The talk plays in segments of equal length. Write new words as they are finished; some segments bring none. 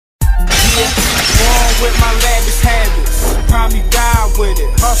with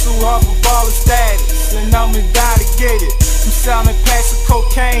it. Hustle off a ball of status, and I'ma die to get it. I'm selling packs of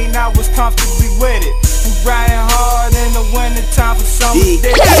cocaine, I was comfortably with it. I'm grinding hard in the winter time for summer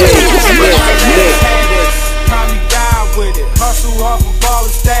days. Time to die with it. Hustle off a ball of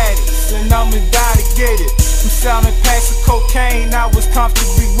status, and I'ma die to get it. I'm selling packs of cocaine, I was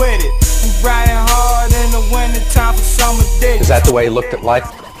comfortably with it. I'm grinding hard in the winter time for summer days. Is that the way he looked at life?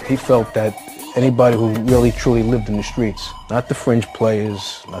 He felt that anybody who really truly lived in the streets, not the fringe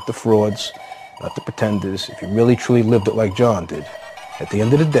players, not the frauds, not the pretenders, if you really truly lived it like John did, at the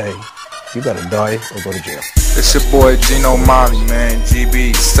end of the day, you gotta die or go to jail. It's your boy Gino Molly, man.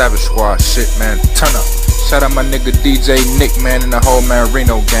 GB, Savage Squad, shit, man. Turn up. Shout out my nigga DJ Nick, man, and the whole man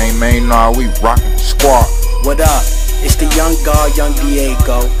Reno gang, man. You know how we rockin' squad. What up? It's the young guard, young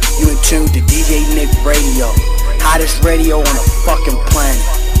Diego. You in tune to DJ Nick Radio. Hottest radio on the fucking planet.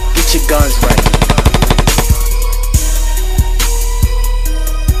 Get your guns ready.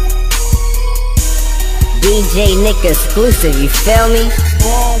 DJ Nick exclusive, you feel me?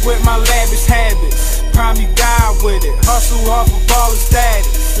 Born with my lavish habits, probably die with it. Hustle off a ball of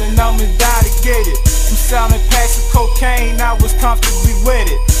status, and I'ma die to get it. I'm selling packs of cocaine, I was comfortably with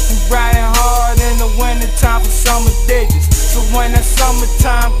it. I'm grinding hard in the winter time for summer digits. So when that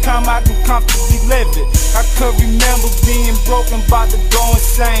summertime come, I can comfortably live it. I could remember being broken, about to go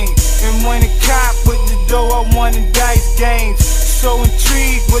insane. And when it cop with the dough, I won in dice games. So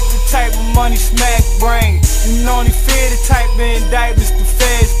intrigued with the type of money smack brain, and only fear the type of indictments the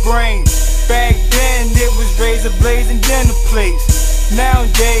feds bring. Back then it was razor blades and dinner plates.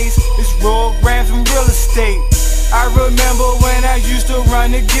 Nowadays it's raw grams and real estate. I remember when I used to run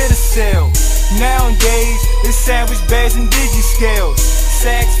to get a sale. Nowadays it's sandwich bags and digi-scales.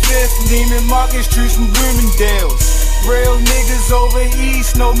 Saks Fifth, Neiman Marcus, Streets and Bloomingdale's. Real niggas over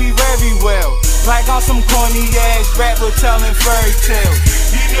east know me very well, like on some corny ass rapper telling fairy tales.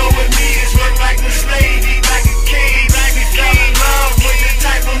 You know what me is work like a lady, like a king, like a king. Love with the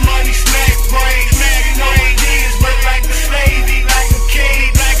type of money smack brain. You know what me is work like a lady, like a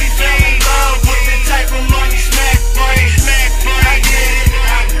king, like a king. Love with the type of money smack brain. I get it,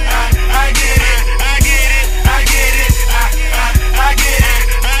 I get it, I get it, I get it, I get it,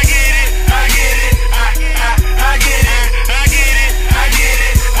 I get it, I get it,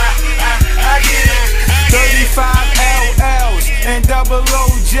 I get it. 35 LLs and double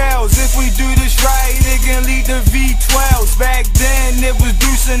O gels. If we do this right, it can lead to V12s. Back then it was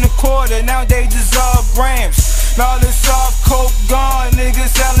deuce and a quarter, nowadays it's all grams. All the soft coke gone,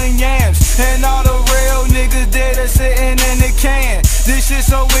 niggas selling yams, and all the real niggas dead are sitting in the can. This shit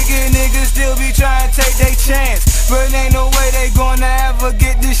so wicked, niggas still be trying to take their chance, but ain't no way they gonna ever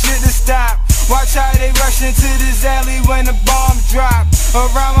get this shit to stop. Watch how they rush into this alley when the bombs drop.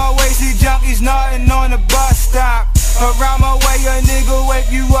 Around my way, see junkies nodding on the bus stop. Around my way, a nigga wake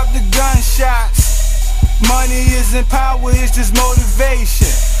you up to gunshots. Money isn't power, it's just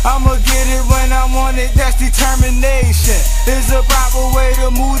motivation. I'ma get it when I want it, that's determination. It's a proper way to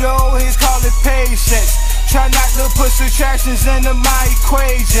move the old heads, call it patience. Try not to put subtractions into my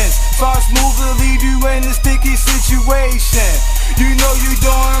equations. False move will leave you in a sticky situation. You know you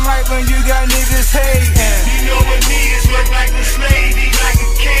doing right when you got niggas hating. You know what me is work like a lady, like